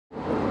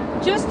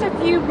just a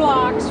few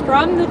blocks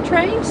from the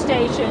train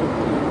station,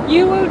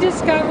 you will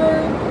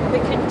discover the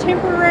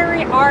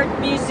Contemporary Art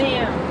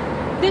Museum.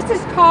 This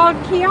is called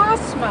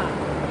Kiasma.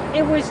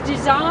 It was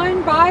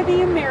designed by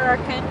the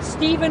American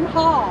Stephen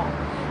Holl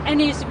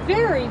and is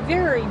very,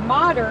 very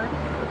modern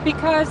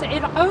because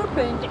it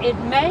opened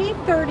in May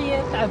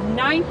 30th of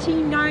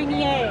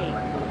 1998.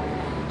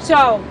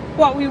 So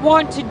what we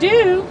want to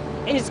do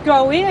is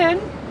go in,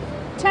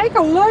 take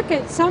a look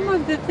at some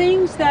of the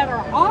things that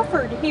are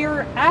offered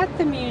here at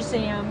the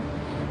museum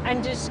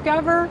and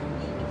discover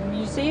the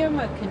Museum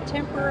of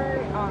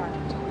Contemporary Art.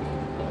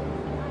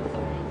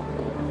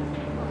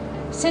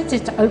 Since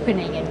its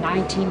opening in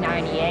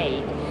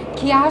 1998,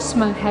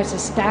 Kiasma has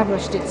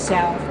established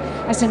itself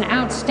as an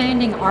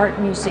outstanding art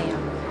museum,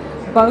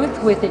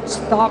 both with its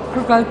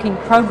thought-provoking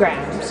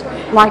programs,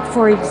 like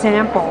for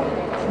example,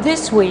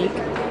 this week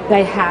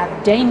they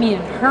have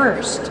Damien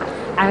Hirst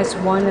as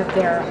one of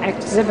their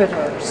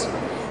exhibitors,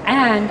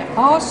 and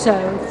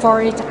also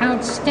for its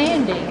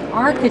outstanding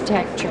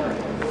architecture.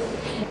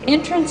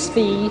 Entrance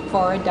fee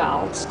for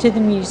adults to the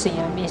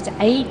museum is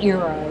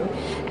 €8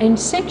 and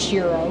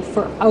 €6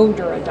 for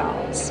older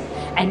adults,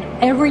 and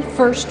every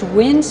first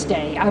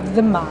Wednesday of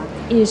the month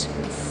is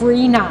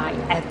free night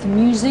at the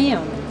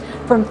museum.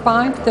 From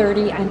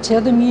 5:30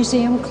 until the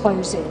museum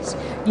closes,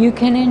 you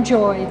can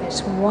enjoy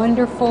this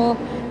wonderful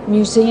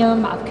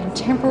Museum of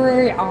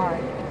Contemporary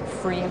Art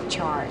free of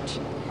charge.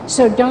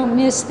 So don't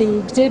miss the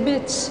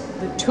exhibits,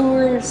 the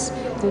tours,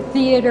 the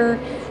theater,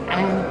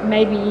 and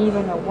maybe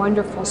even a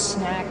wonderful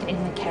snack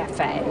in the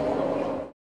cafe.